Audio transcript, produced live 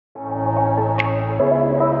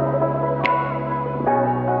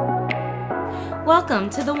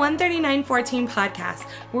Welcome to the 13914 podcast,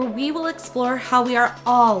 where we will explore how we are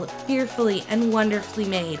all fearfully and wonderfully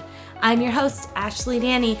made. I'm your host, Ashley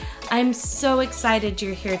Danny. I'm so excited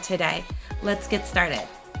you're here today. Let's get started.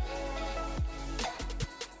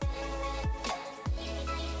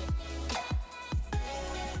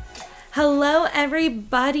 Hello,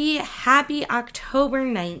 everybody. Happy October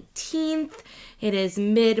 19th. It is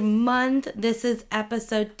mid-month. This is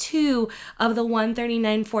episode 2 of the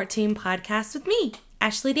 13914 podcast with me,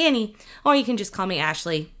 Ashley Danny. Or you can just call me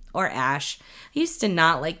Ashley or Ash. I used to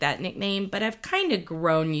not like that nickname, but I've kind of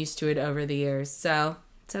grown used to it over the years, so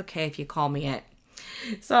it's okay if you call me it.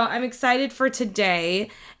 So I'm excited for today,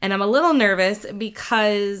 and I'm a little nervous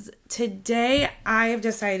because today I've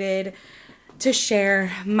decided to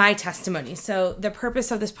share my testimony. So the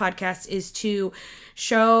purpose of this podcast is to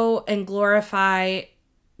show and glorify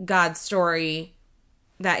God's story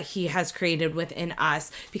that He has created within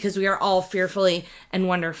us, because we are all fearfully and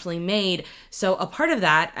wonderfully made. So a part of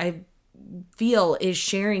that, I feel, is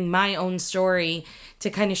sharing my own story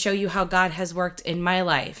to kind of show you how God has worked in my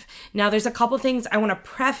life. Now, there's a couple things I want to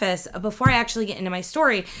preface before I actually get into my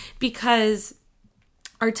story, because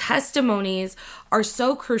our testimonies are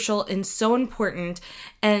so crucial and so important.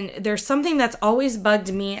 And there's something that's always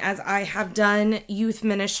bugged me as I have done youth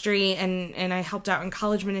ministry and I helped out in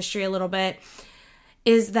college ministry a little bit,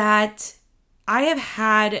 is that I have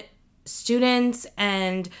had students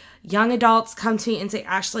and young adults come to me and say,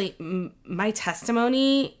 Ashley, my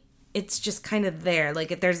testimony, it's just kind of there.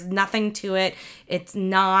 Like, there's nothing to it. It's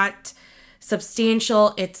not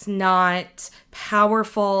substantial. It's not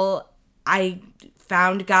powerful. I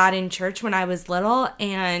found God in church when I was little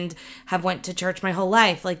and have went to church my whole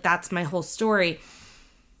life. Like, that's my whole story.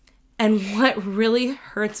 And what really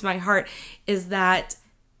hurts my heart is that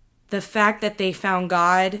the fact that they found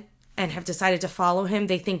God and have decided to follow Him,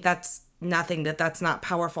 they think that's nothing, that's not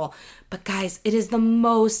powerful. But guys, it is the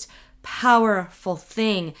most powerful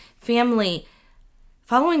thing. Family,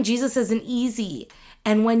 following Jesus isn't easy.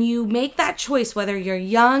 And when you make that choice, whether you're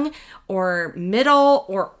young or middle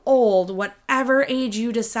or old, whatever age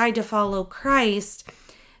you decide to follow Christ,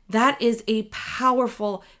 that is a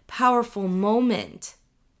powerful, powerful moment.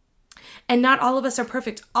 And not all of us are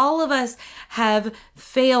perfect. All of us have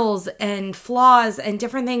fails and flaws and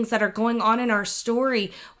different things that are going on in our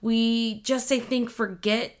story. We just, I think,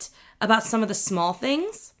 forget about some of the small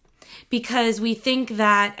things, because we think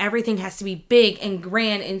that everything has to be big and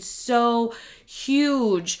grand and so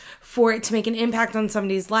huge for it to make an impact on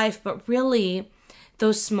somebody's life. But really,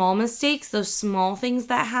 those small mistakes, those small things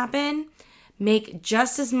that happen, make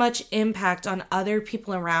just as much impact on other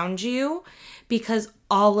people around you, because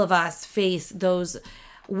all of us face those,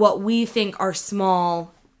 what we think are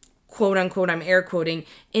small, quote unquote, I'm air quoting,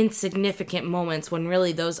 insignificant moments, when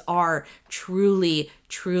really those are truly,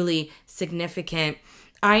 truly significant.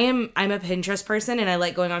 I'm a Pinterest person, and I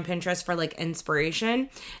like going on Pinterest for like inspiration.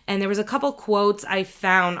 And there was a couple quotes I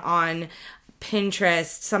found on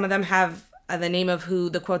Pinterest. Some of them have the name of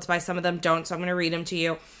who the quote's by, some of them don't. So I'm going to read them to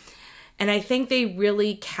you. And I think they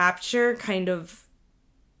really capture kind of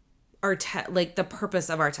our the purpose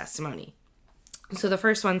of our testimony. So the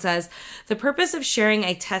first one says, the purpose of sharing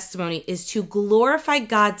a testimony is to glorify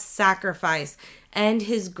God's sacrifice and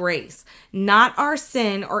His grace, not our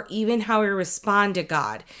sin or even how we respond to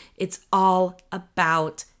God. It's all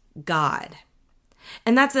about God.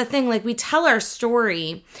 And that's the thing, like, we tell our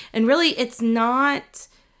story, and really it's not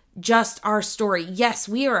just our story. Yes,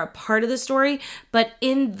 we are a part of the story, but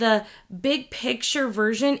in the big picture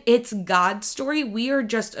version, it's God's story. We are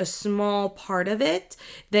just a small part of it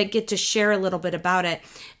that get to share a little bit about it.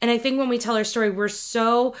 And I think when we tell our story, we're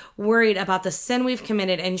so worried about the sin we've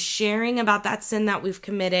committed and sharing about that sin that we've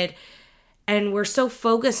committed. And we're so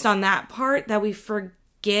focused on that part that we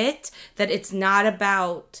forget that it's not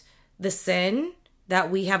about the sin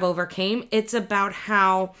that we have overcame. It's about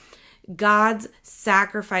how God's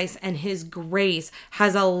sacrifice and His grace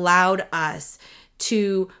has allowed us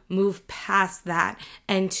to move past that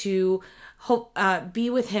and to hope, be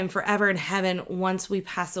with Him forever in heaven once we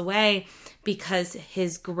pass away, because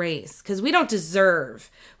His grace, because we don't deserve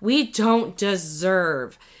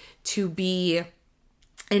to be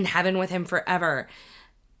in heaven with Him forever.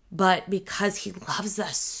 But because He loves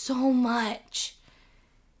us so much,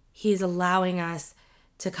 He's allowing us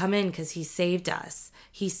to come in, because He saved us.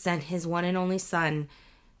 He sent His one and only Son,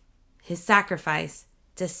 His sacrifice,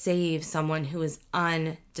 to save someone who is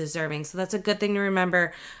undeserving. So that's a good thing to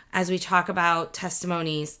remember as we talk about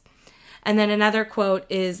testimonies. And then another quote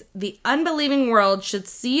is, the unbelieving world should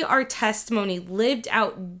see our testimony lived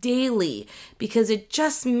out daily, because it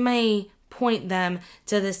just may point them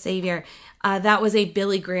to the Savior. That was a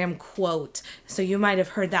Billy Graham quote. So you might have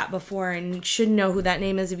heard that before and should know who that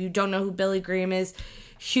name is. If you don't know who Billy Graham is,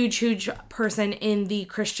 huge person in the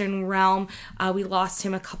Christian realm. We lost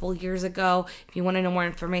him a couple years ago. If you want to know more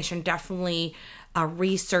information, definitely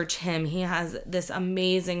research him. He has this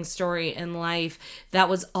amazing story in life that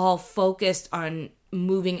was all focused on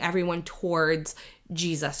moving everyone towards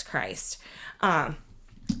Jesus Christ.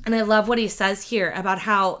 And I love what he says here about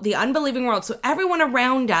how the unbelieving world, so everyone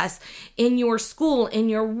around us in your school, in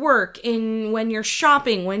your work, when you're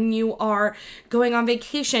shopping, when you are going on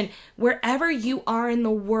vacation, wherever you are in the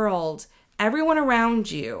world, everyone around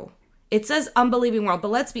you, it says unbelieving world,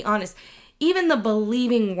 but let's be honest, even the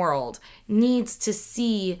believing world needs to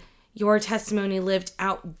see your testimony lived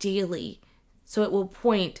out daily so it will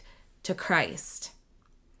point to Christ.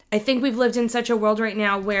 I think we've lived in such a world right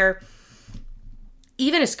now where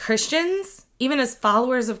even as Christians, even as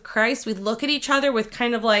followers of Christ, we look at each other with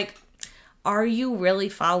kind of like, are you really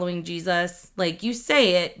following Jesus? Like, you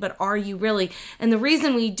say it, but are you really? And the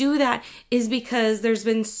reason we do that is because there's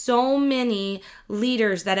been so many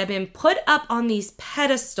leaders that have been put up on these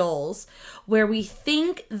pedestals where we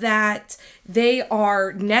think that they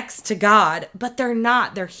are next to God, but they're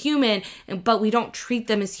not. They're human, but we don't treat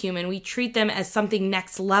them as human. We treat them as something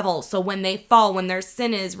next level. So when they fall, when their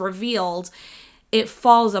sin is revealed, it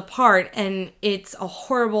falls apart, and it's a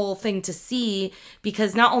horrible thing to see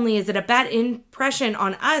because not only is it a bad impression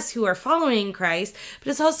on us who are following Christ, but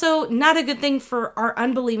it's also not a good thing for our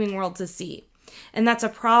unbelieving world to see. And that's a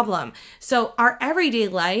problem. So our everyday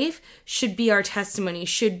life should be our testimony,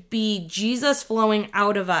 should be Jesus flowing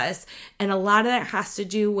out of us. And a lot of that has to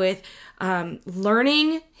do with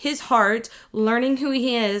learning his heart, learning who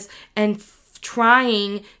he is, and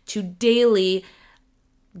trying to daily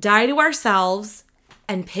die to ourselves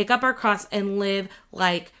and pick up our cross and live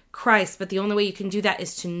like Christ. But the only way you can do that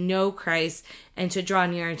is to know Christ and to draw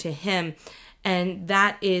nearer to him. And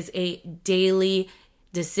that is a daily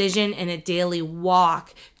decision and a daily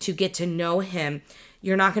walk to get to know him.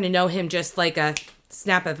 You're not going to know him just like a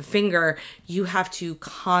snap of a finger. You have to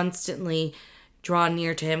constantly draw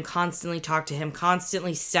near to him, constantly talk to him,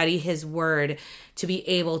 constantly study his word to be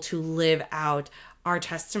able to live out our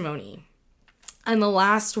testimony. And the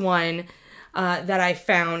last one that I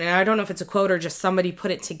found, and I don't know if it's a quote or just somebody put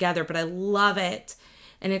it together, but I love it.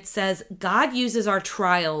 And it says, God uses our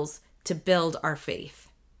trials to build our faith,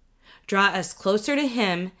 draw us closer to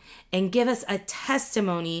him, and give us a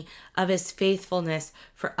testimony of his faithfulness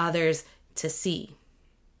for others to see.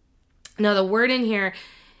 Now, the word in here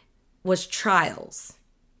was trials.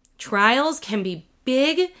 Trials can be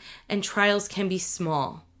big and trials can be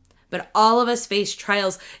small. But all of us face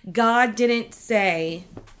trials. God didn't say,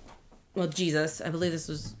 well, Jesus, I believe this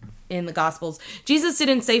was in the Gospels. Jesus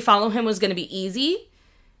didn't say follow him was going to be easy.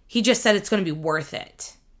 He just said it's going to be worth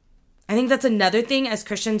it. I think that's another thing as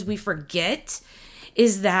Christians we forget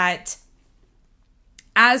is that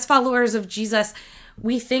as followers of Jesus,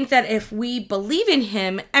 we think that if we believe in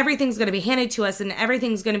him, everything's going to be handed to us and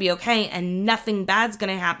everything's going to be okay and nothing bad's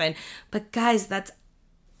going to happen. But guys, that's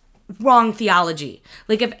wrong theology.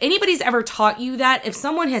 Like, if anybody's ever taught you that, if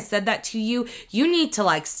someone has said that to you, you need to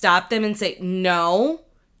like stop them and say, no,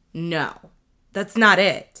 that's not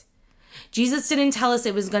it. Jesus didn't tell us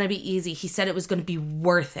it was going to be easy. He said it was going to be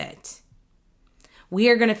worth it. We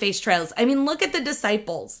are going to face trials. I mean, look at the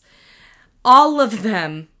disciples. All of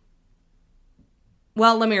them.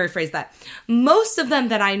 Well, let me rephrase that. Most of them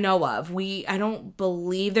that I know of, I don't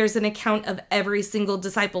believe there's an account of every single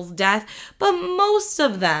disciple's death, but most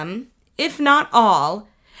of them, if not all,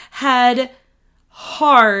 had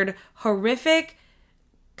hard, horrific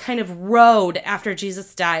kind of road after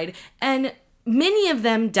Jesus died. And many of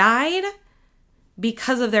them died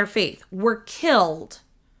because of their faith, were killed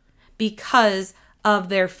because of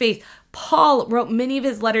their faith. Paul wrote many of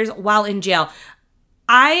his letters while in jail.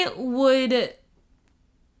 I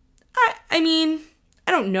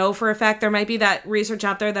don't know for a fact. There might be that research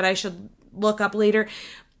out there that I should look up later.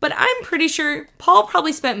 But I'm pretty sure Paul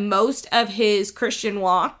probably spent most of his Christian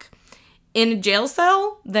walk in a jail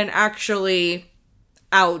cell than actually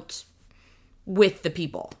out with the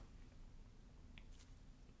people.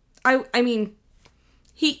 I mean,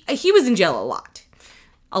 he was in jail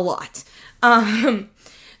a lot.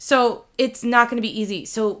 So it's not going to be easy.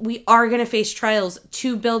 So we are going to face trials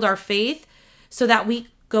to build our faith so that we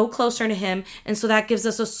go closer to him. And so that gives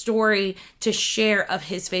us a story to share of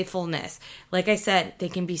his faithfulness. Like I said, they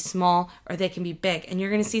can be small or they can be big. And you're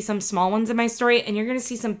going to see some small ones in my story and you're going to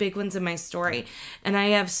see some big ones in my story. And I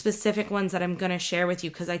have specific ones that I'm going to share with you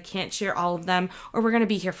because I can't share all of them or we're going to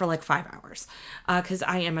be here for like 5 hours because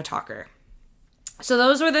I am a talker. So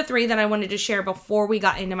those were the three that I wanted to share before we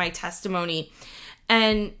got into my testimony.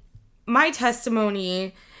 And my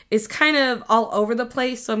testimony is kind of all over the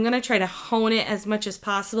place, so I'm going to try to hone it as much as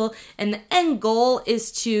possible. And the end goal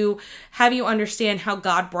is to have you understand how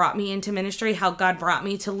God brought me into ministry, how God brought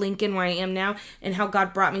me to Lincoln where I am now, and how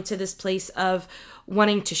God brought me to this place of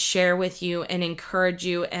wanting to share with you and encourage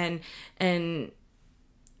you and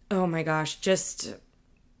oh my gosh, just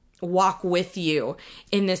walk with you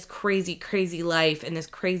in this crazy, crazy life, in this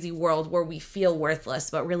crazy world where we feel worthless,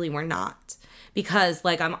 but really we're not. Because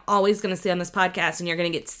like I'm always going to say on this podcast, and you're going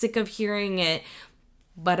to get sick of hearing it,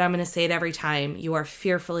 but I'm going to say it every time. You are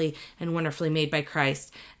fearfully and wonderfully made by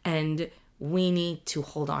Christ. And we need to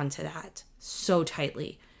hold on to that so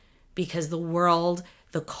tightly, because the world,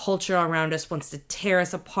 the culture around us wants to tear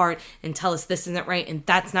us apart and tell us this isn't right and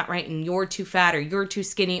that's not right, and you're too fat, or you're too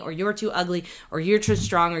skinny, or you're too ugly, or you're too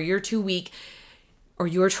strong, or you're too weak, or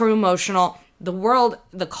you're too emotional. The world,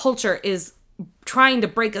 the culture is trying to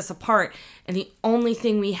break us apart, and the only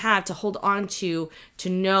thing we have to hold on to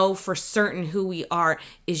know for certain who we are,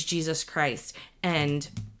 is Jesus Christ. And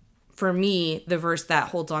for me, the verse that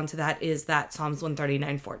holds on to that is that Psalms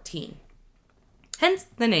 139:14. Hence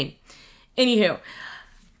the name. Anywho,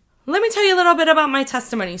 let me tell you a little bit about my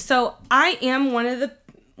testimony. So I am one of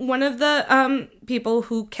the people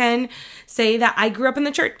who can say that I grew up in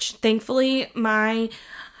the church. Thankfully, my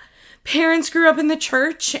parents grew up in the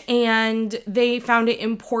church, and they found it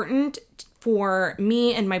important for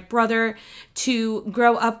me and my brother to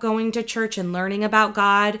grow up going to church and learning about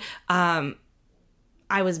God.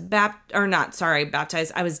 I was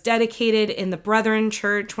baptized. I was dedicated in the Brethren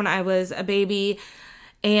Church when I was a baby,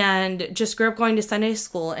 and just grew up going to Sunday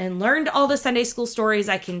school and learned all the Sunday school stories.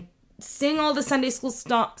 I can sing all the Sunday school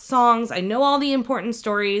songs. I know all the important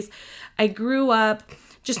stories. I grew up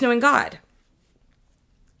just knowing God.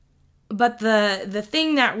 But the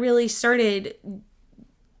thing that really started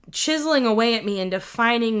chiseling away at me and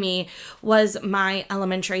defining me was my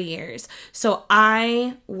elementary years. So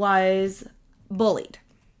I was bullied.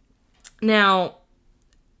 Now,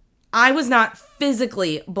 I was not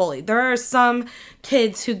physically bullied. There are some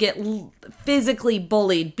kids who get physically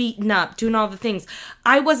bullied, beaten up, doing all the things.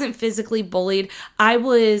 I wasn't physically bullied. I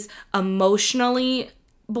was emotionally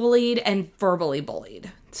bullied and verbally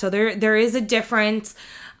bullied. So there is a difference.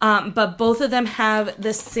 But both of them have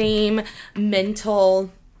the same mental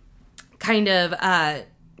kind of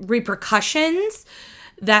repercussions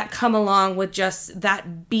that come along with just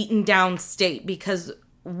that beaten down state, because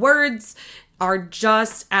words are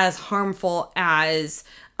just as harmful as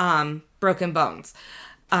broken bones.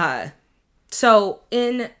 So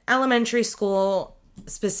in elementary school,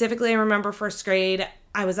 specifically, I remember first grade,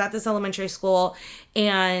 I was at this elementary school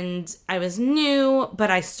and I was new,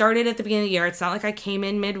 but I started at the beginning of the year. It's not like I came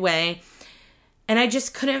in midway, and I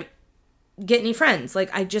just couldn't get any friends.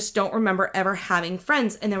 Like, I just don't remember ever having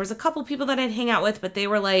friends. And there was a couple people that I'd hang out with, but they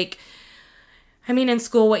were like, I mean, in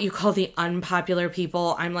school, what you call the unpopular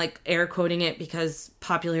people. I'm like air quoting it because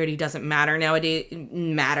popularity doesn't matter nowadays,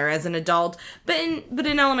 matter as an adult. But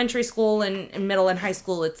in elementary school and middle and high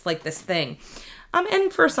school, it's like this thing.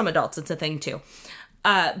 And for some adults, it's a thing too.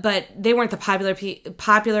 But they weren't the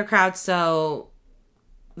popular crowd, so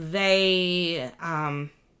they, I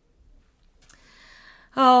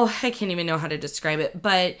can't even know how to describe it,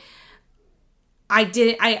 but I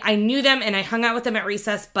knew them and I hung out with them at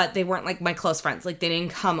recess, but they weren't like my close friends. Like, they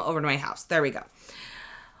didn't come over to my house. There we go.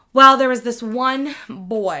 Well, there was this one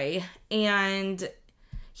boy, and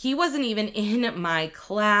he wasn't even in my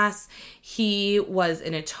class. He was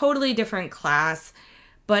in a totally different class.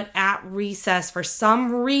 But at recess, for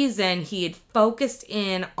some reason, he had focused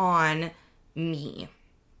in on me.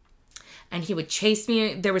 And he would chase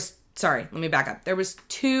me. Let me back up. There was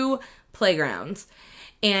 2 playgrounds.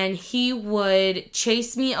 And he would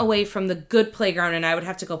chase me away from the good playground, and I would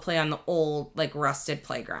have to go play on the old, like, rusted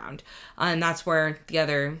playground. And that's where the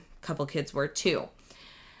other couple kids were, too.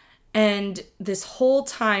 And this whole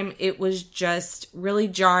time, it was just really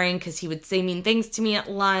jarring because he would say mean things to me at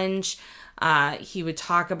lunch. He would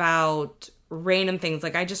talk about random things.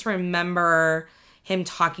 Like, I just remember him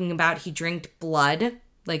talking about he drank blood.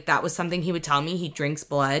 Like, that was something he would tell me. He drinks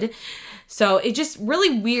blood. So it just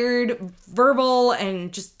really weird verbal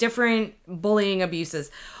and just different bullying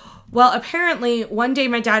abuses. Well, apparently one day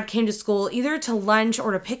my dad came to school either to lunch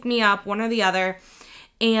or to pick me up, one or the other.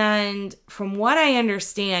 And from what I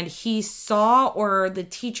understand, he saw, or the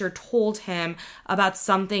teacher told him about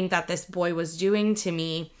something that this boy was doing to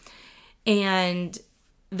me. And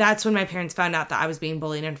that's when my parents found out that I was being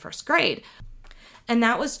bullied in first grade. And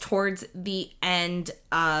that was towards the end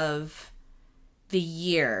of the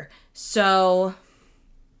year. So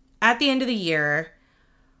at the end of the year,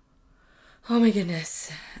 oh my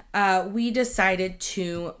goodness, we decided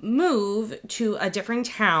to move to a different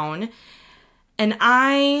town. And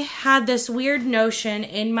I had this weird notion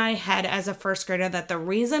in my head as a first grader that the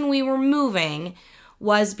reason we were moving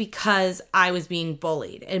was because I was being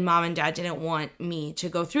bullied. And mom and dad didn't want me to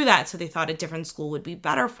go through that. So they thought a different school would be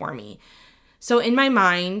better for me. So in my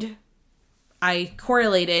mind, I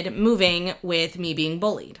correlated moving with me being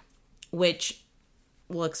bullied, which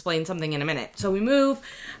will explain something in a minute. So we move.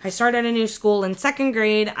 I start at a new school in second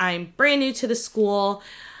grade. I'm brand new to the school.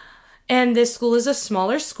 And this school is a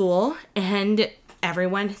smaller school. And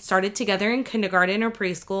everyone started together in kindergarten or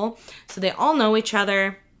preschool. So they all know each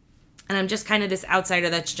other. And I'm just kind of this outsider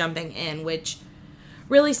that's jumping in, which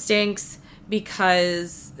really stinks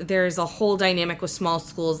because there's a whole dynamic with small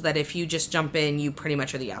schools that if you just jump in, you pretty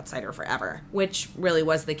much are the outsider forever, which really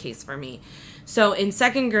was the case for me. So in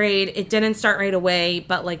second grade, it didn't start right away,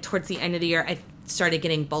 but like towards the end of the year, I started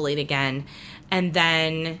getting bullied again. And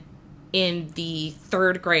then in the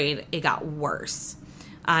third grade, it got worse.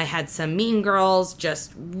 I had some mean girls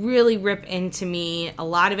just really rip into me. A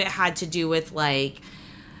lot of it had to do with like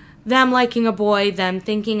them liking a boy, them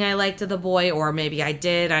thinking I liked the boy, or maybe I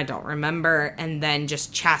did, I don't remember, and then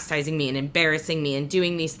just chastising me and embarrassing me and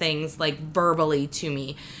doing these things like verbally to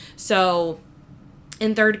me. So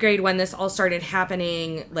in third grade, when this all started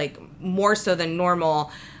happening, like more so than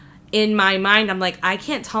normal, in my mind, I'm like, I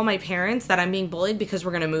can't tell my parents that I'm being bullied because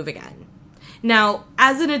we're going to move again. Now,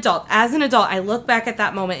 as an adult, I look back at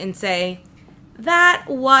that moment and say, that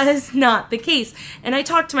was not the case. And I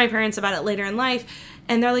talked to my parents about it later in life,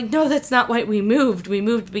 and they're like, no, that's not why we moved. We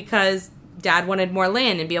moved because dad wanted more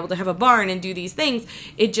land and be able to have a barn and do these things.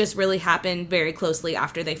 It just really happened very closely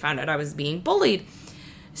after they found out I was being bullied.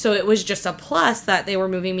 So it was just a plus that they were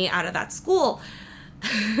moving me out of that school.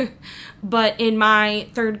 But in my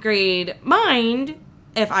third grade mind,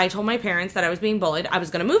 if I told my parents that I was being bullied, I was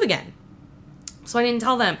going to move again. So I didn't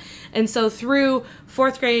tell them. And so through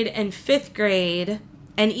fourth grade and fifth grade,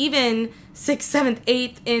 and even sixth, seventh,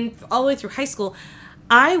 eighth, and all the way through high school,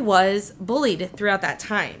 I was bullied throughout that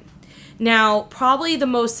time. Now, probably the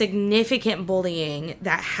most significant bullying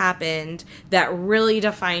that happened that really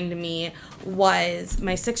defined me was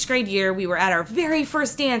my sixth grade year. We were at our very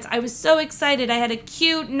first dance. I was so excited. I had a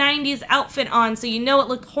cute 90s outfit on, so you know it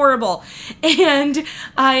looked horrible. And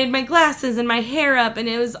I had my glasses and my hair up, and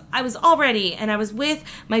I was all ready. And I was with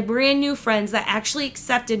my brand new friends that actually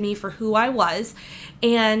accepted me for who I was.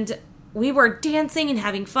 And we were dancing and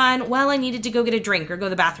having fun. Well, I needed to go get a drink or go to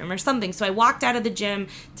the bathroom or something. So I walked out of the gym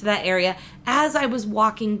to that area. As I was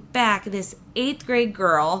walking back, this 8th grade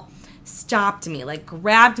girl stopped me, like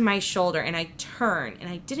grabbed my shoulder, and I turned, and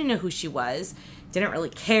I didn't know who she was. Didn't really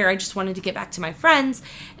care. I just wanted to get back to my friends.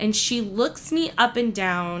 And she looks me up and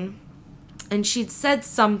down, and she'd said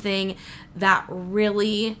something that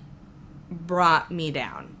really brought me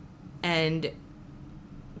down. And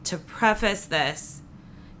to preface this,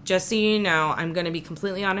 just so you know, I'm going to be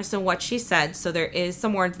completely honest in what she said. So there is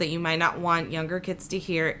some words that you might not want younger kids to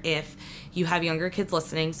hear if you have younger kids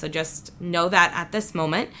listening. So just know that at this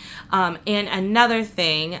moment. And another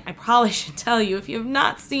thing I probably should tell you, if you have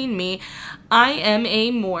not seen me, I am a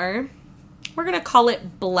more, we're going to call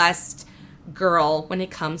it blessed girl when it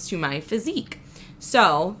comes to my physique.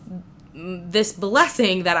 So this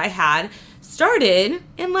blessing that I had started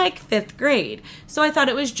in like 5th grade. So I thought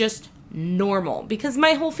it was just normal because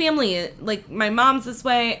my whole family, like my mom's this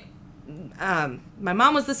way, my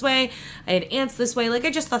mom was this way, I had aunts this way. Like I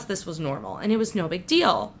just thought this was normal and it was no big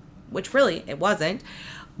deal, which really it wasn't.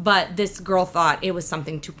 But this girl thought it was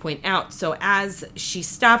something to point out. So as she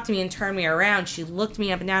stopped me and turned me around, she looked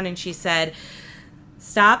me up and down and she said,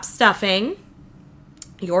 "Stop stuffing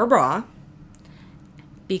your bra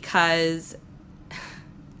because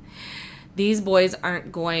these boys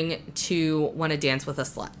aren't going to want to dance with a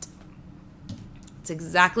slut." It's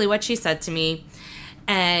exactly what she said to me.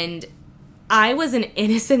 And I was an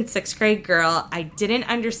innocent 6th grade girl. I didn't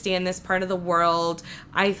understand this part of the world.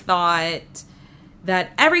 I thought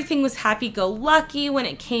that everything was happy-go-lucky when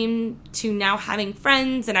it came to now having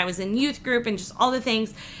friends, and I was in youth group and just all the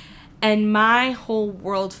things. And my whole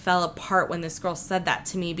world fell apart when this girl said that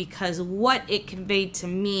to me, because what it conveyed to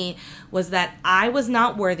me was that I was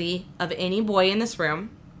not worthy of any boy in this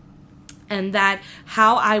room, and that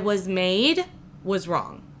how I was made was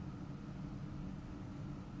wrong.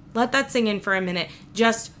 Let that sink in for a minute.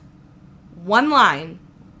 Just one line,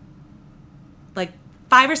 like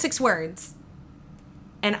 5 or 6 words,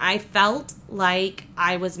 and I felt like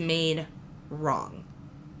I was made wrong.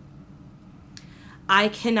 I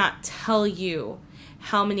cannot tell you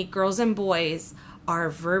how many girls and boys are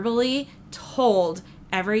verbally told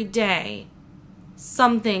every day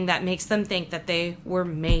something that makes them think that they were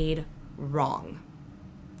made wrong.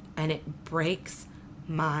 And it breaks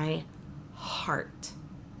my heart.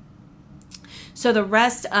 So the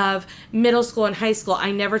rest of middle school and high school,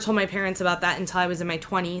 I never told my parents about that until I was in my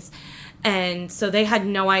 20s. And so they had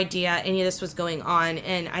no idea any of this was going on.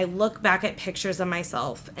 And I look back at pictures of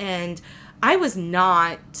myself, and I was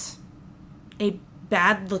not a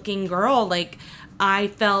bad-looking girl. Like, I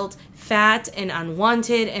felt fat and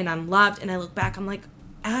unwanted and unloved. And I look back, I'm like,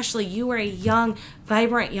 Ashley, you were a young,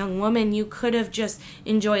 vibrant young woman. You could have just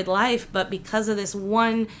enjoyed life, but because of this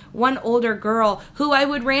one older girl who I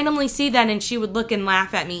would randomly see then, and she would look and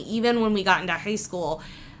laugh at me, even when we got into high school,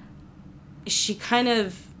 she kind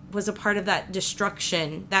of was a part of that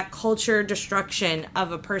destruction, that culture destruction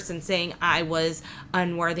of a person saying I was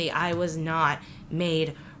unworthy, I was not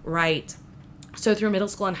made right. So through middle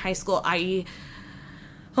school and high school,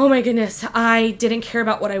 oh my goodness, I didn't care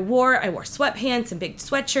about what I wore. I wore sweatpants and big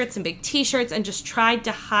sweatshirts and big t-shirts and just tried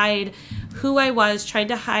to hide who I was, tried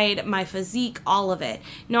to hide my physique, all of it.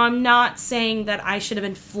 Now, I'm not saying that I should have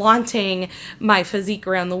been flaunting my physique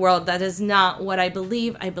around the world. That is not what I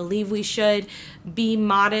believe. I believe we should be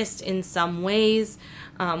modest in some ways.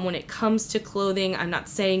 When it comes to clothing, I'm not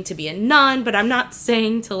saying to be a nun, but I'm not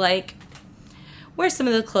saying to wear some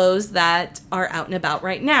of the clothes that are out and about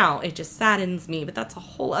right now. It just saddens me, but that's a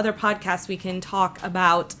whole other podcast. We can talk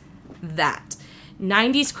about that.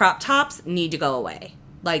 90s crop tops need to go away.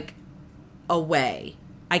 Away.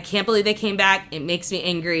 I can't believe they came back. It makes me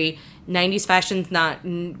angry. 90s fashion's not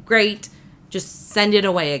great. Just send it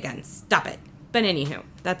away again. Stop it. But anywho,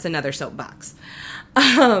 that's another soapbox.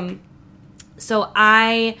 So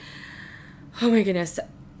oh my goodness,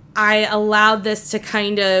 I allowed this to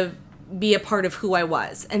kind of be a part of who I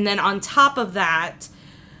was. And then on top of that,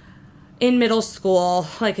 in middle school,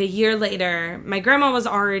 a year later, my grandma was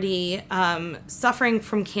already suffering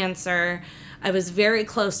from cancer. I was very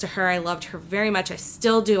close to her. I loved her very much. I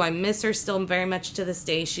still do. I miss her still very much to this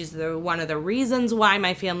day. She's one of the reasons why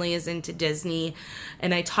my family is into Disney.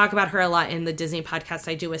 And I talk about her a lot in the Disney podcast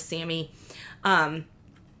I do with Sammy.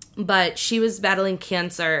 But she was battling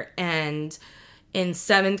cancer, and in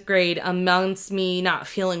 7th grade, amongst me not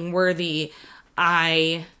feeling worthy,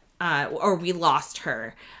 we lost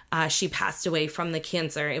her. She passed away from the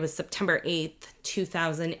cancer. It was September 8th,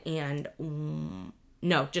 2000.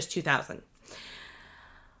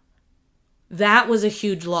 That was a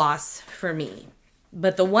huge loss for me.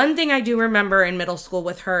 But the one thing I do remember in middle school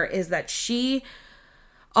with her is that she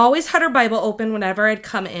always had her Bible open whenever I'd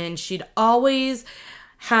come in. She'd always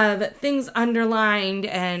have things underlined,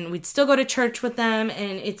 and we'd still go to church with them.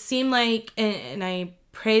 And it seemed like, and I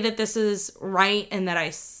pray that this is right and that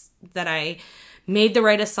I made the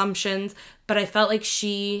right assumptions, but I felt like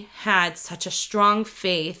she had such a strong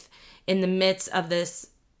faith in the midst of this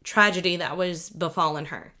tragedy that was befallen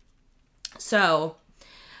her. So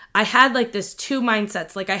I had this two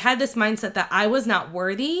mindsets. I had this mindset that I was not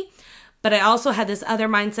worthy, but I also had this other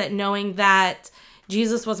mindset knowing that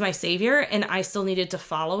Jesus was my savior and I still needed to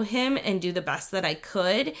follow him and do the best that I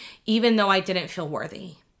could, even though I didn't feel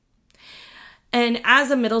worthy. And as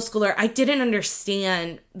a middle schooler, I didn't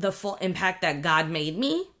understand the full impact that God made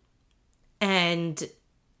me. And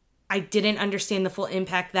I didn't understand the full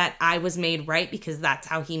impact that I was made right because that's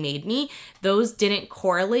how he made me. Those didn't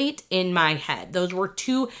correlate in my head. Those were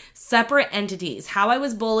two separate entities. How I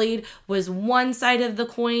was bullied was one side of the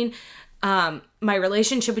coin. My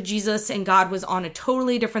relationship with Jesus and God was on a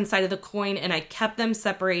totally different side of the coin, and I kept them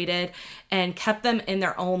separated and kept them in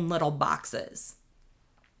their own little boxes.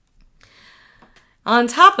 On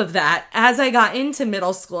top of that, as I got into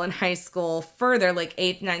middle school and high school further,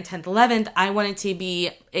 8th, 9th, 10th, 11th, I wanted to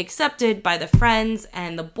be accepted by the friends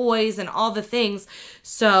and the boys and all the things.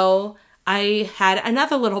 So I had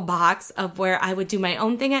another little box of where I would do my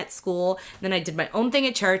own thing at school, then I did my own thing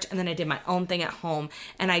at church, and then I did my own thing at home.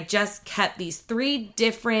 And I just kept these 3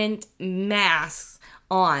 different masks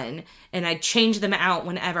on, and I changed them out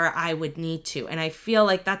whenever I would need to. And I feel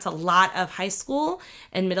like that's a lot of high school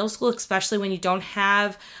and middle school, especially when you don't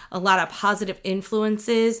have a lot of positive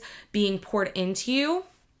influences being poured into you.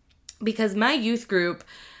 Because my youth group,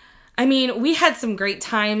 we had some great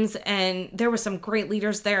times and there were some great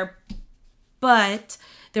leaders there, but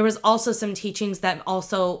there was also some teachings that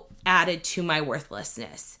also added to my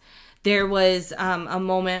worthlessness. There was a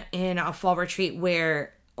moment in a fall retreat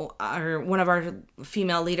where one of our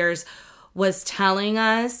female leaders was telling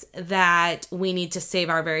us that we need to save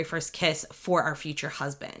our very first kiss for our future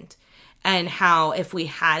husband, and how if we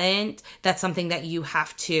hadn't, that's something that you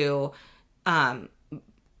have to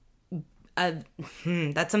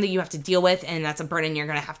that's something you have to deal with, and that's a burden you're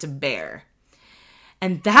going to have to bear.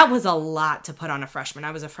 And that was a lot to put on a freshman.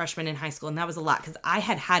 I was a freshman in high school, and that was a lot because I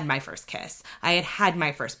had my first kiss. I had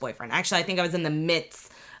my first boyfriend. Actually, I think I was in the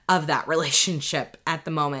midst of that relationship at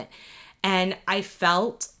the moment. And I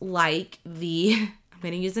felt like I'm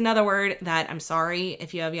going to use another word that, I'm sorry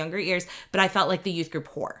if you have younger ears, but I felt like the youth group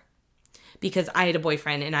whore because I had a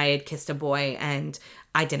boyfriend and I had kissed a boy and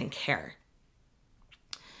I didn't care.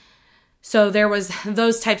 So there was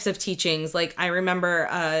those types of teachings. Like I remember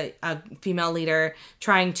a female leader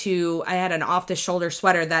I had an off-the-shoulder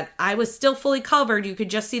sweater that I was still fully covered. You could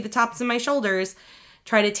just see the tops of my shoulders.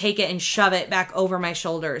 Try to take it and shove it back over my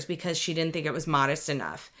shoulders because she didn't think it was modest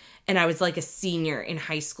enough. And I was like a senior in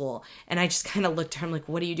high school. And I just kind of looked at her, I'm like,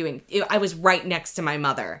 what are you doing? I was right next to my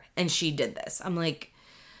mother and she did this. I'm like,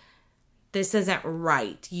 this isn't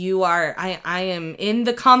right. I am in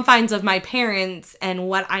the confines of my parents and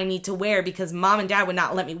what I need to wear because mom and dad would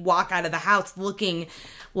not let me walk out of the house looking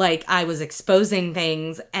like I was exposing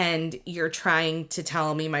things, and you're trying to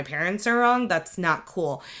tell me my parents are wrong. That's not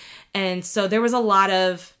cool. And so there was a lot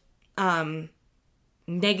of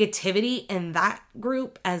negativity in that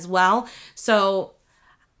group as well. So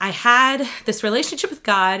I had this relationship with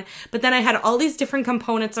God, but then I had all these different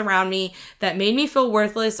components around me that made me feel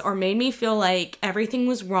worthless or made me feel like everything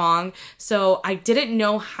was wrong. So I didn't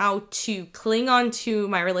know how to cling on to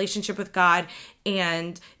my relationship with God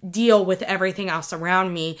and deal with everything else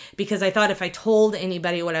around me because I thought if I told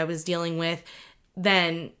anybody what I was dealing with,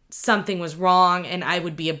 then something was wrong and I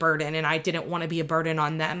would be a burden, and I didn't want to be a burden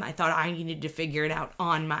on them. I thought I needed to figure it out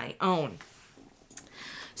on my own.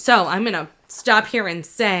 So I'm going to stop here and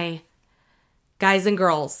say, guys and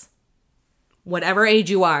girls, whatever age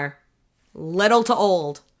you are, little to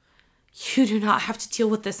old, you do not have to deal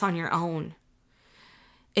with this on your own.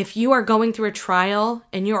 If you are going through a trial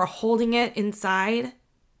and you are holding it inside,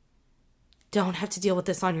 don't have to deal with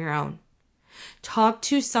this on your own. Talk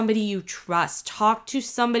to somebody you trust. Talk to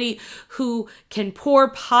somebody who can pour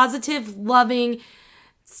positive, loving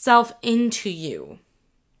self into you.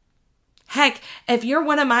 Heck, if you're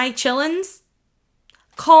one of my chillins,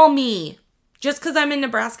 call me. Just because I'm in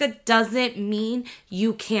Nebraska doesn't mean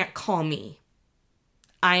you can't call me.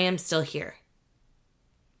 I am still here.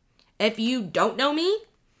 If you don't know me,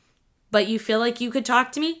 but you feel like you could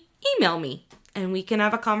talk to me, email me and we can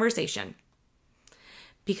have a conversation.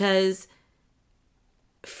 Because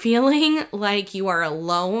feeling like you are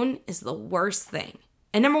alone is the worst thing.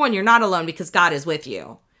 And number one, you're not alone because God is with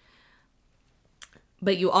you.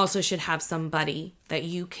 But you also should have somebody that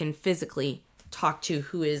you can physically talk to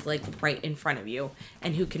who is like right in front of you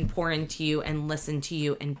and who can pour into you and listen to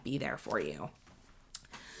you and be there for you.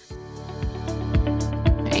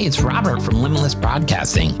 Hey, it's Robert from Limitless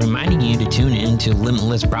Broadcasting, reminding you to tune into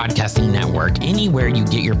Limitless Broadcasting Network anywhere you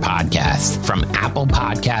get your podcasts, from Apple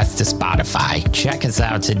Podcasts to Spotify. Check us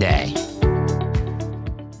out today.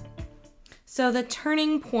 So the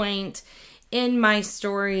turning point in my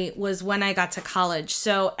story was when I got to college.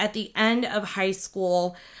 So at the end of high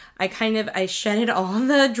school, I shedded all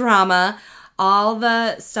the drama, all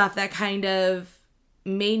the stuff that kind of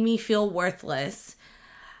made me feel worthless.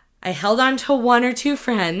 I held on to one or two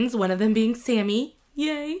friends, one of them being Sammy,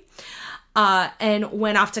 yay, and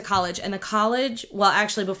went off to college. And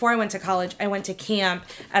before I went to college, I went to camp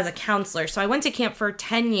as a counselor. So I went to camp for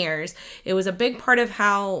 10 years. It was a big part of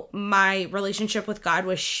how my relationship with God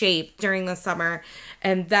was shaped during the summer.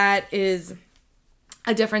 And that is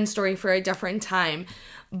a different story for a different time.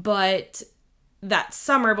 But that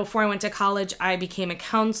summer, before I went to college, I became a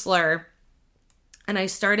counselor. And I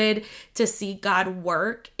started to see God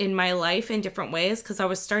work in my life in different ways because I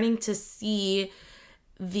was starting to see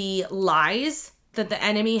the lies that the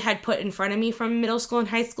enemy had put in front of me from middle school and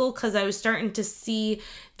high school, because I was starting to see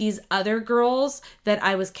these other girls that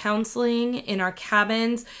I was counseling in our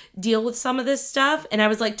cabins deal with some of this stuff. And I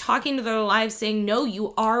was like talking to their lives saying, no,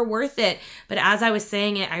 you are worth it. But as I was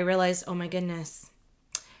saying it, I realized, oh my goodness,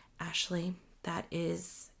 Ashley, that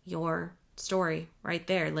is your story right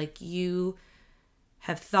there. Like, you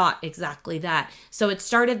have thought exactly that. So it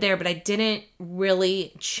started there, but I didn't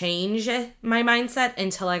really change my mindset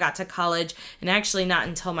until I got to college, and actually not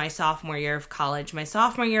until my sophomore year of college. My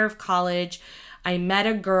sophomore year of college, I met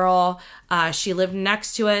a girl. She lived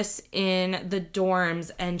next to us in the dorms,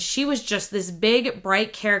 and she was just this big,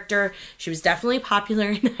 bright character. She was definitely popular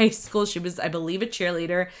in high school. She was, I believe, a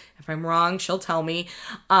cheerleader. If I'm wrong, she'll tell me.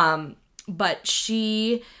 But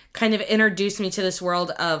she kind of introduced me to this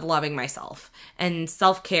world of loving myself and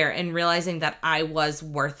self-care and realizing that I was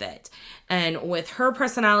worth it. and with her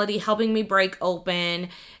personality helping me break open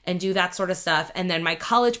and do that sort of stuff. And then my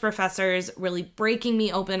college professors really breaking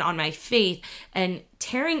me open on my faith and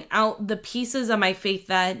tearing out the pieces of my faith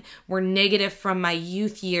that were negative from my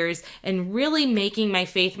youth years and really making my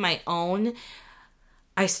faith my own.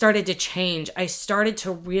 I started to change. I started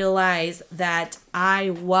to realize that I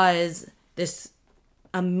was this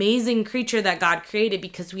amazing creature that God created,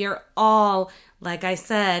 because we are all, like I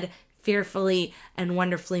said, fearfully and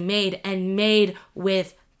wonderfully made, and made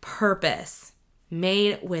with purpose.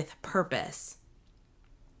 Made with purpose.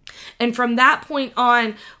 And from that point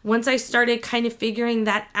on, once I started kind of figuring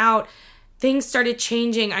that out, things started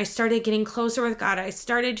changing. I started getting closer with God. I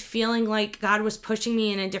started feeling like God was pushing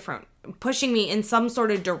me in some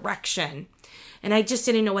sort of direction. And I just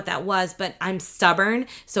didn't know what that was, but I'm stubborn,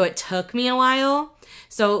 so it took me a while.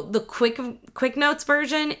 So the quick notes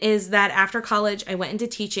version is that after college, I went into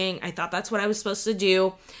teaching. I thought that's what I was supposed to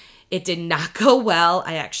do. It did not go well.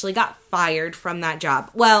 I actually got fired from that job.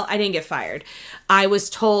 Well, I didn't get fired. I was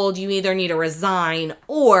told you either need to resign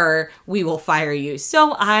or we will fire you.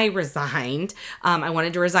 So I resigned. I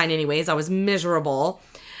wanted to resign anyways. I was miserable.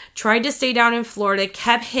 Tried to stay down in Florida,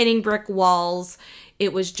 kept hitting brick walls.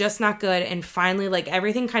 It was just not good. And finally, like,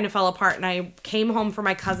 everything kind of fell apart. And I came home for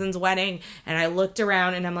my cousin's wedding and I looked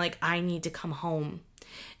around and I'm like, I need to come home.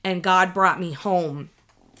 And God brought me home.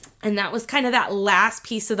 And that was kind of that last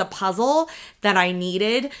piece of the puzzle that I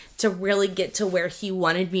needed to really get to where he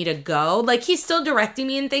wanted me to go. Like, he's still directing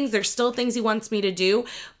me in things. There's still things he wants me to do.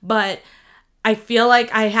 But I feel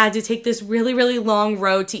like I had to take this really, really long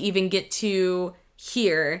road to even get to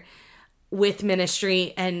here with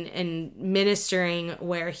ministry and ministering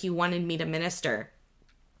where he wanted me to minister.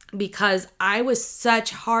 Because I was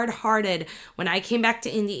such hard-hearted when I came back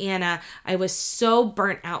to Indiana. I was so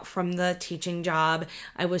burnt out from the teaching job.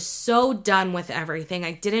 I was so done with everything.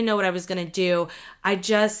 I didn't know what I was going to do. I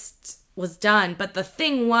just was done. But the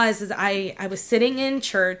thing was, is I was sitting in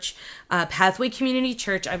church, Pathway Community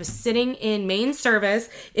Church. I was sitting in main service.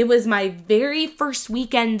 It was my very first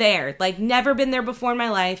weekend there. Like, never been there before in my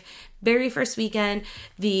life. Very first weekend,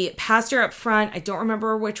 the pastor up front, I don't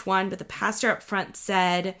remember which one, but the pastor up front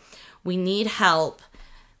said, we need help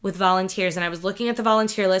with volunteers. And I was looking at the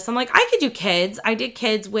volunteer list. I'm like, I could do kids. I did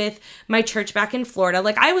kids with my church back in Florida.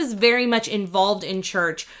 Like, I was very much involved in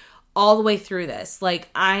church all the way through this. Like,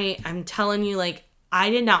 I'm telling you, like, I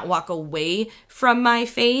did not walk away from my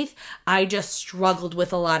faith. I just struggled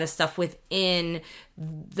with a lot of stuff within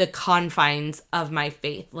the confines of my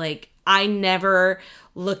faith. Like, I never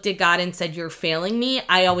looked at God and said, you're failing me.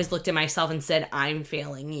 I always looked at myself and said, I'm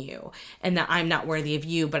failing you and that I'm not worthy of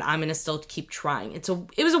you, but I'm going to still keep trying. It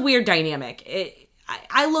was a weird dynamic.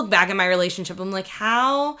 I look back at my relationship. I'm like,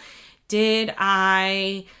 how did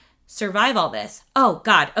I survive all this? Oh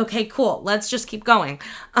God. Okay, cool. Let's just keep going.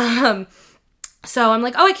 So I'm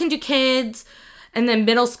like, oh, I can do kids. And then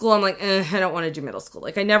middle school, I'm like, I don't want to do middle school.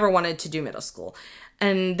 Like, I never wanted to do middle school.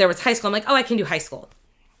 And there was high school. I'm like, oh, I can do high school.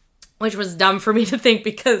 Which was dumb for me to think,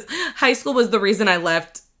 because high school was the reason I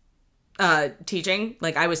left teaching.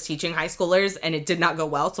 Like, I was teaching high schoolers and it did not go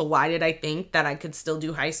well. So why did I think that I could still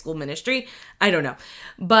do high school ministry? I don't know.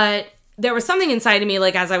 But there was something inside of me,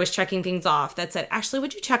 like, as I was checking things off, that said, Ashley,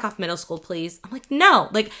 would you check off middle school, please? I'm like, no.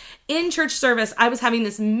 Like, in church service, I was having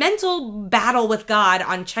this mental battle with God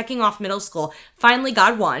on checking off middle school. Finally,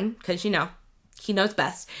 God won, because, he knows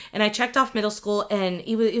best. And I checked off middle school, and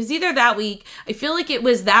it was either that week. I feel like it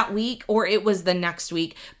was that week or it was the next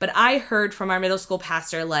week. But I heard from our middle school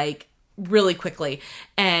pastor, like, really quickly.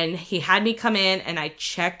 And he had me come in, and I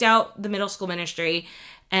checked out the middle school ministry,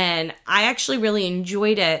 and I actually really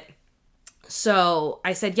enjoyed it. So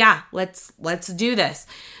I said, yeah, let's do this.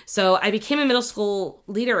 So I became a middle school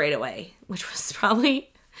leader right away, which was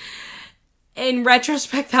probably, in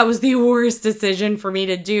retrospect, that was the worst decision for me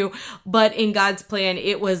to do. But in God's plan,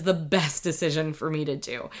 it was the best decision for me to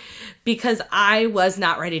do, because I was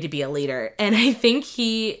not ready to be a leader. And I think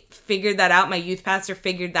he figured that out. My youth pastor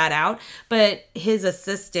figured that out. But his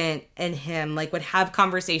assistant and him, like, would have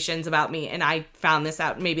conversations about me. And I found this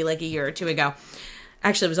out maybe like a year or two ago.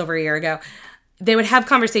 Actually, it was over a year ago. They would have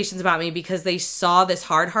conversations about me because they saw this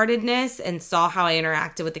hard-heartedness and saw how I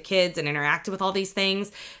interacted with the kids and interacted with all these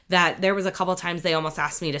things, that there was a couple times they almost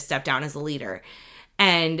asked me to step down as a leader.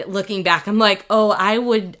 And looking back, I'm like, oh, I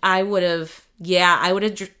would have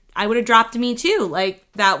dropped me too. Like,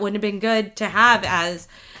 that wouldn't have been good to have as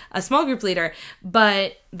a small group leader.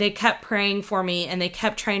 But they kept praying for me and they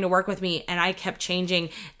kept trying to work with me, and I kept changing.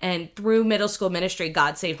 And through middle school ministry,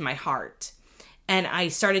 God saved my heart. And I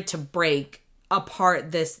started to break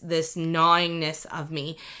apart this gnawingness of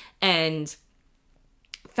me. And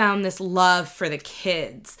found this love for the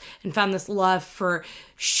kids and found this love for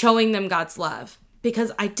showing them God's love,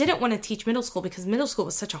 because I didn't want to teach middle school because middle school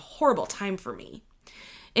was such a horrible time for me.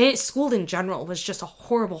 And school in general was just a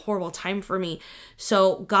horrible, horrible time for me.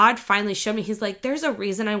 So God finally showed me, he's like, there's a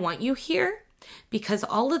reason I want you here, because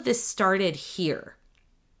all of this started here.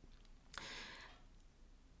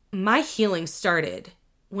 My healing started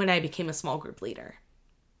when I became a small group leader.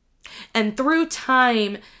 And through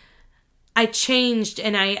time, I changed,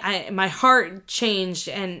 and my heart changed,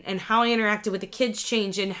 and how I interacted with the kids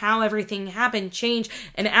changed, and how everything happened changed.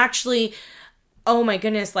 And actually, oh my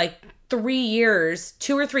goodness, like 2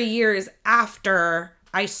 or 3 years after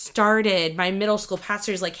I started, my middle school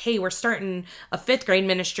pastor's like, hey, we're starting a 5th grade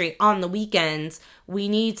ministry on the weekends. We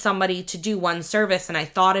need somebody to do one service, and I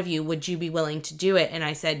thought of you. Would you be willing to do it? And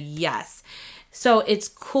I said, yes. So it's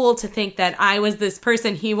cool to think that I was this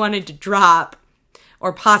person he wanted to drop,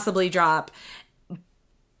 or possibly drop,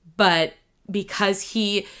 but because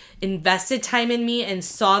he invested time in me and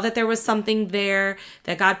saw that there was something there,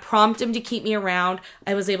 that God prompted him to keep me around,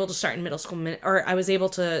 I was able to start in middle school, or I was able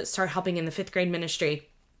to start helping in the 5th grade ministry.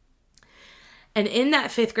 And in that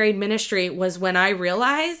 5th grade ministry was when I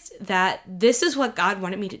realized that this is what God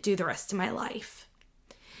wanted me to do the rest of my life.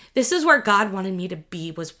 This is where God wanted me to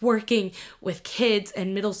be, was working with kids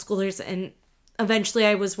and middle schoolers. And eventually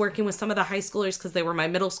I was working with some of the high schoolers because they were my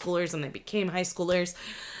middle schoolers and they became high schoolers.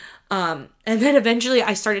 And then eventually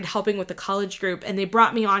I started helping with the college group, and they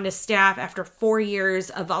brought me onto staff after 4 years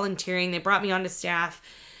of volunteering. They brought me onto staff,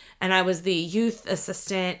 and I was the youth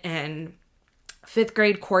assistant and 5th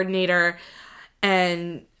grade coordinator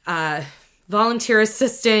and volunteer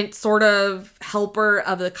assistant, sort of helper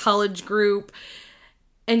of the college group,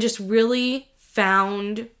 and just really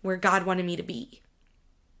found where God wanted me to be.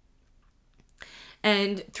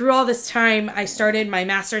 And through all this time, I started my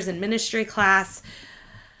master's in ministry class,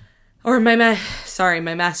 or my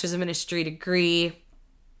master's in ministry degree.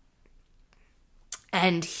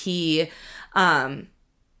 And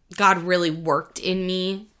God really worked in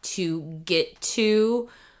me to get to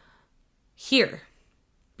here.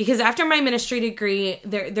 Because after my ministry degree,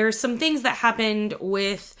 there's some things that happened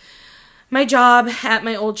with my job at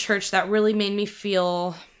my old church that really made me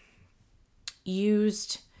feel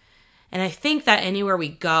used. And I think that anywhere we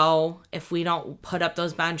go, if we don't put up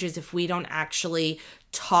those boundaries, if we don't actually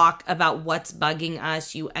talk about what's bugging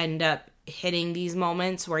us, you end up hitting these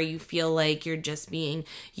moments where you feel like you're just being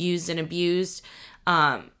used and abused.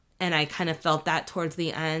 And I kind of felt that towards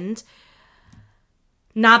the end.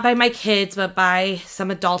 Not by my kids, but by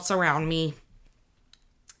some adults around me.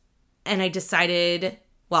 And I decided,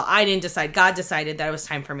 well, I didn't decide, God decided that it was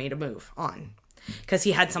time for me to move on, because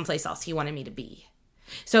he had someplace else he wanted me to be.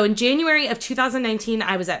 So in January of 2019,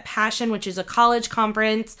 I was at Passion, which is a college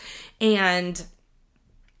conference, and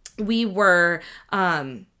we were,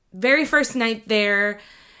 very first night there,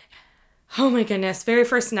 oh my goodness, very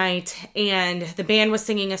first night, and the band was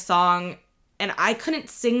singing a song, and I couldn't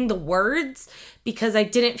sing the words because I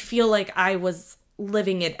didn't feel like I was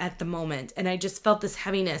living it at the moment, and I just felt this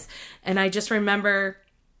heaviness, and I just remember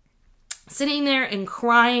sitting there and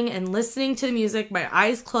crying and listening to the music, my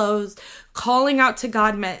eyes closed, calling out to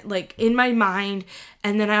God, like in my mind.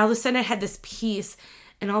 And then all of a sudden I had this peace,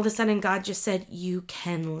 and all of a sudden God just said, you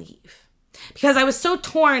can leave. Because I was so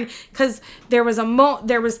torn, because there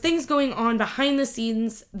was things going on behind the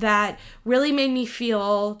scenes that really made me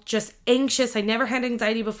feel just anxious. I never had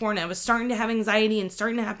anxiety before, and I was starting to have anxiety and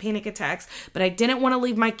starting to have panic attacks, but I didn't want to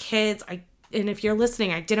leave my kids. And if you're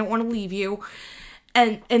listening, I didn't want to leave you.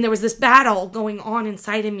 And there was this battle going on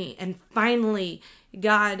inside of me. And finally,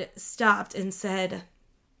 God stopped and said,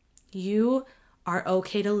 you are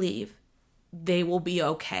okay to leave. They will be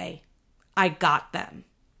okay. I got them.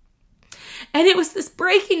 And it was this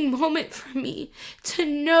breaking moment for me to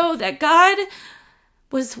know that God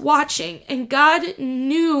was watching, and God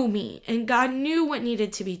knew me, and God knew what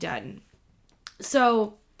needed to be done.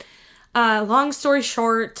 So, long story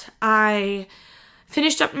short, I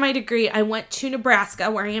finished up my degree. I went to Nebraska,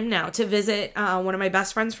 where I am now, to visit one of my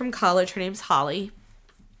best friends from college. Her name's Holly.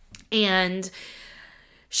 And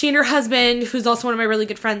she and her husband, who's also one of my really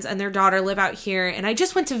good friends, and their daughter live out here. And I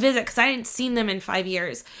just went to visit because I hadn't seen them in 5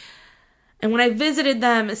 years. And when I visited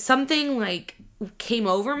them, something like came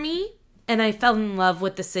over me, and I fell in love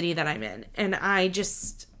with the city that I'm in. And I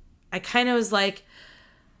kind of was like,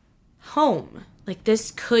 home. Like,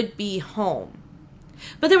 this could be home.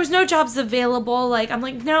 But there was no jobs available. I'm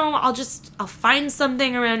like, no, I'll find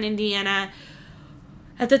something around Indiana.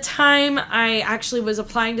 At the time, I actually was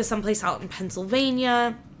applying to someplace out in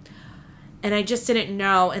Pennsylvania, and I just didn't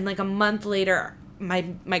know. And like a month later,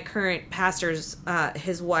 my current pastor's,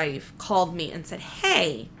 his wife called me and said,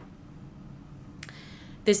 hey,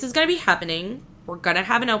 this is going to be happening. We're going to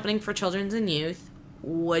have an opening for children's and youth.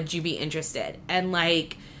 Would you be interested? And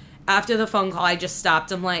like, after the phone call, I just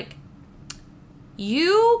stopped. I'm like,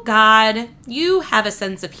 you, God, you have a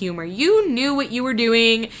sense of humor. You knew what you were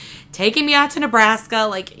doing, taking me out to Nebraska.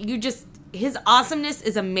 Like, his awesomeness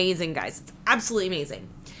is amazing, guys. It's absolutely amazing.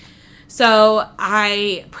 So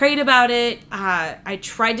I prayed about it. I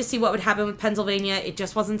tried to see what would happen with Pennsylvania. It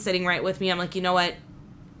just wasn't sitting right with me. I'm like, you know what?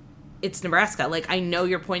 It's Nebraska. Like, I know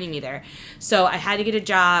you're pointing me there. So I had to get a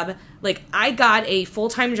job. Like, I got a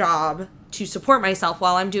full-time job to support myself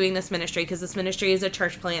while I'm doing this ministry, because this ministry is a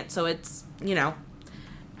church plant. So it's,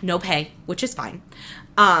 no pay, which is fine.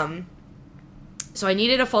 So I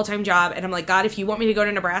needed a full-time job, and I'm like, God, if you want me to go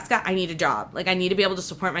to Nebraska, I need a job. Like, I need to be able to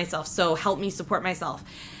support myself. So help me support myself.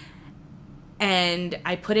 And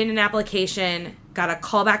I put in an application, got a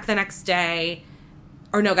call back the next day,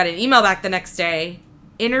 got an email back the next day,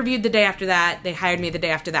 interviewed the day after that. They hired me the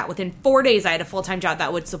day after that. Within 4 days, I had a full-time job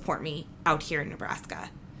that would support me out here in Nebraska.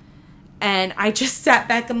 And I just sat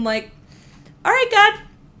back. I'm like, all right, God,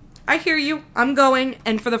 I hear you. I'm going.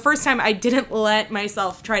 And for the first time, I didn't let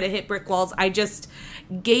myself try to hit brick walls. I just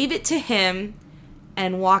gave it to him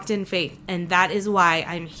and walked in faith. And that is why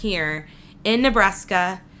I'm here in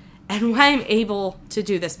Nebraska and why I'm able to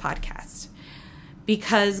do this podcast.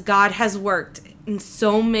 Because God has worked in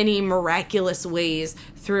so many miraculous ways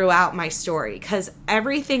throughout my story. Because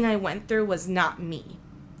everything I went through was not me.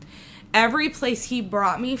 Every place he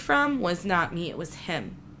brought me from was not me. It was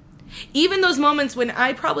him. Even those moments when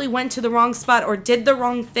I probably went to the wrong spot or did the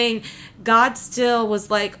wrong thing, God still was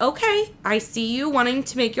like, okay, I see you wanting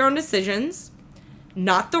to make your own decisions.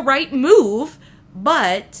 Not the right move,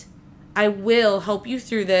 but I will help you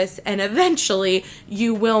through this, and eventually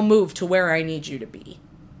you will move to where I need you to be.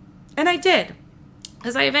 And I did,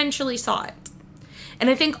 because I eventually saw it. And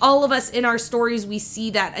I think all of us in our stories, we see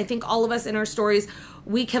that. I think all of us in our stories,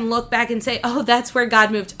 we can look back and say, oh, that's where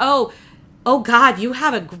God moved. Oh, God, you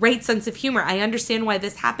have a great sense of humor. I understand why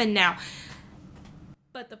this happened now.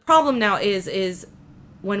 But the problem now is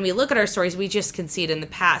when we look at our stories, we just can see it in the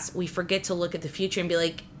past. We forget to look at the future and be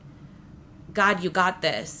like, God, you got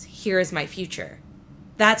this. Here is my future.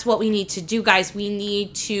 That's what we need to do, guys. We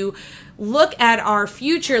need to look at our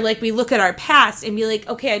future like we look at our past and be like,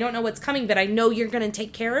 okay, I don't know what's coming, but I know you're going to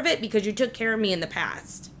take care of it because you took care of me in the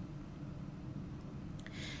past.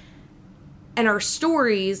 And our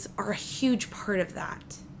stories are a huge part of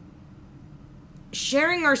that.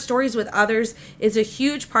 Sharing our stories with others is a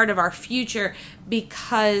huge part of our future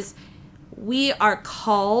because we are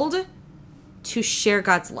called to share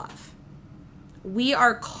God's love. We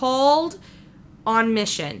are called on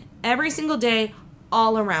mission every single day,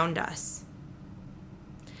 all around us.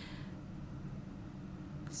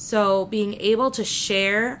 So being able to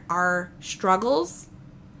share our struggles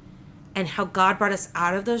and how God brought us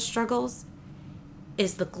out of those struggles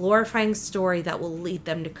is the glorifying story that will lead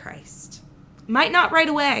them to Christ. Might not right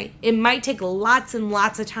away. It might take lots and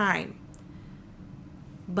lots of time.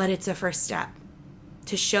 But it's a first step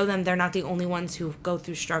to show them they're not the only ones who go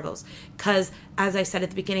through struggles. Because, as I said at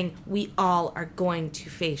the beginning, we all are going to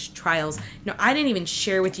face trials. Now, I didn't even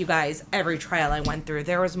share with you guys every trial I went through.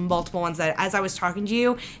 There was multiple ones that, as I was talking to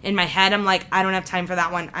you, in my head, I'm like, I don't have time for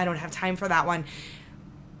that one. I don't have time for that one.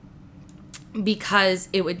 Because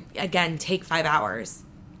it would, again, take 5 hours.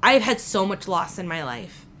 I've had so much loss in my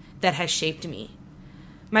life that has shaped me.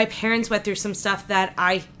 My parents went through some stuff that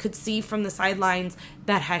I could see from the sidelines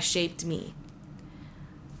that has shaped me.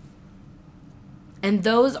 And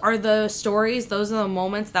those are the stories, those are the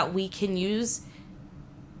moments that we can use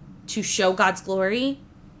to show God's glory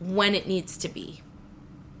when it needs to be.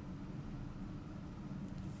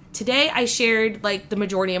 Today I shared like the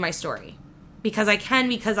majority of my story because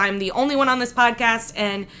I'm the only one on this podcast,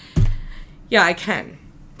 and yeah, I can.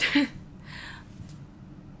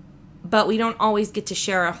 But we don't always get to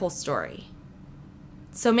share our whole story.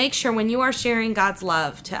 So make sure when you are sharing God's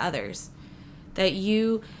love to others that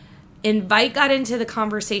you invite God into the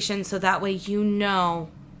conversation so that way you know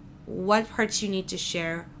what parts you need to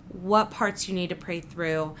share, what parts you need to pray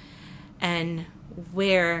through, and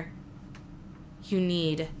where you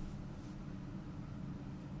need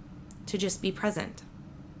to just be present.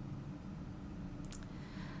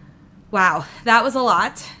 Wow, that was a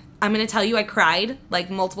lot. I'm going to tell you I cried like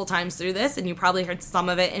multiple times through this, and you probably heard some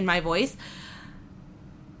of it in my voice.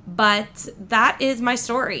 But that is my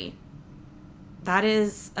story. That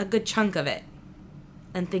is a good chunk of it,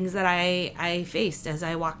 and things that I faced as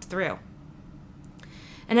I walked through.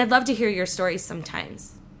 And I'd love to hear your stories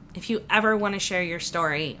sometimes. If you ever want to share your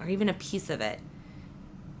story or even a piece of it,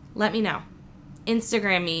 let me know.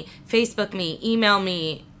 Instagram me, Facebook me, email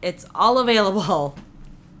me. It's all available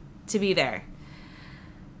to be there.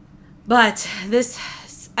 But this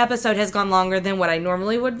episode has gone longer than what I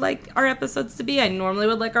normally would like our episodes to be. I normally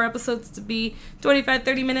would like our episodes to be 25,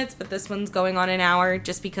 30 minutes, but this one's going on an hour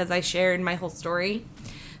just because I shared my whole story.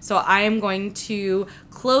 So I am going to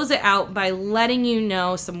close it out by letting you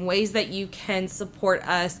know some ways that you can support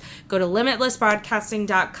us. Go to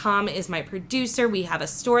limitlessbroadcasting.com is my producer. We have a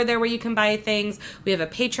store there where you can buy things. We have a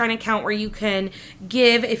Patreon account where you can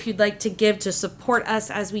give if you'd like to give to support us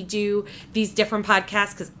as we do these different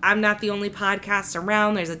podcasts, because I'm not the only podcast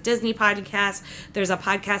around. There's a Disney podcast. There's a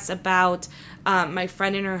podcast about my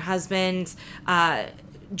friend and her husband's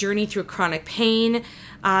journey through chronic pain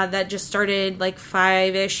that just started like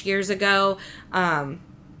 5-ish years ago.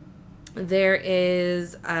 There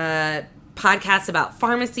is a podcast about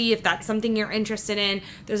pharmacy if that's something you're interested in.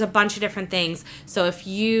 There's a bunch of different things. So if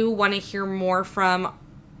you want to hear more from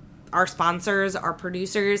our sponsors, our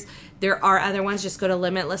producers, there are other ones. Just go to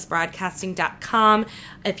limitlessbroadcasting.com.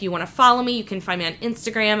 If you want to follow me, you can find me on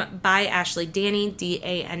Instagram by Ashley Danny,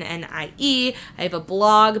 DANNIE. I have a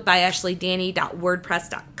blog by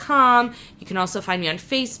ashleydanny.wordpress.com. You can also find me on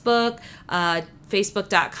Facebook,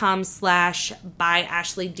 facebook.com/by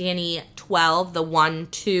ashleydanny12, the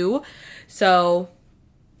 1-2. So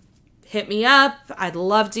hit me up. I'd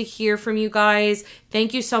love to hear from you guys.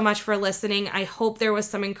 Thank you so much for listening. I hope there was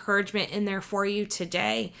some encouragement in there for you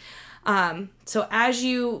today. So as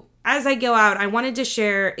I go out, I wanted to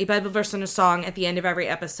share a Bible verse and a song at the end of every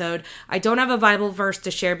episode. I don't have a Bible verse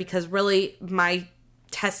to share because really my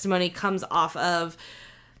testimony comes off of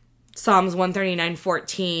Psalms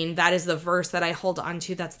 139:14. That is the verse that I hold on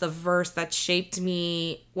to. That's the verse that shaped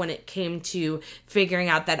me when it came to figuring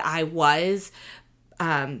out that I was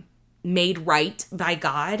made right by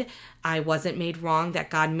God. I wasn't made wrong, that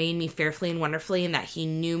God made me fearfully and wonderfully, and that he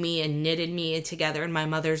knew me and knitted me together in my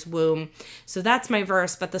mother's womb. So that's my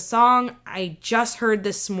verse. But the song I just heard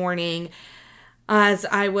this morning as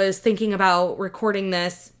I was thinking about recording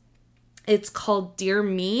this, it's called Dear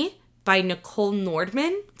Me by Nicole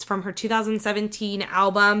Nordman. It's from her 2017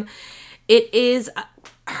 album. It is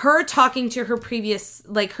her talking to her previous,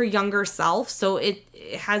 like her younger self. So it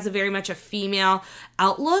has a very much a female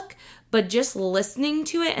outlook, but just listening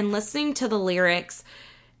to it and listening to the lyrics,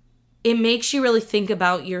 it makes you really think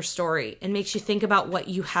about your story and makes you think about what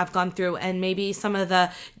you have gone through and maybe some of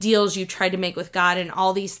the deals you tried to make with God and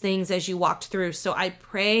all these things as you walked through. So I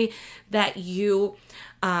pray that you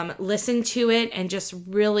listen to it and just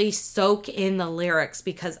really soak in the lyrics,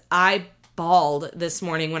 because I bawled this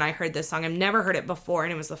morning when I heard this song. I've never heard it before,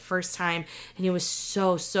 and it was the first time, and it was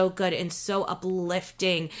so, so good and so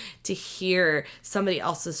uplifting to hear somebody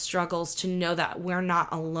else's struggles, to know that we're not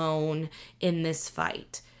alone in this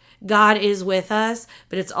fight. God is with us,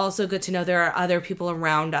 but it's also good to know there are other people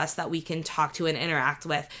around us that we can talk to and interact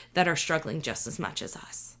with that are struggling just as much as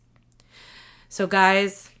us. So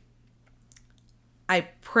guys, I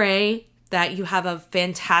pray that you have a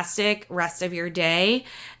fantastic rest of your day,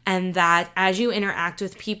 and that as you interact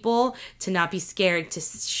with people, to not be scared to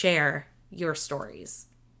share your stories.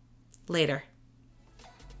 Later.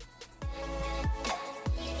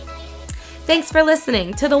 Thanks for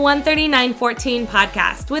listening to the 139:14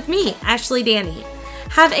 podcast with me, Ashley Danny.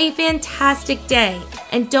 Have a fantastic day,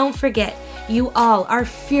 and don't forget, you all are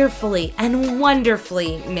fearfully and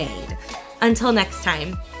wonderfully made. Until next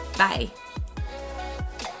time, bye.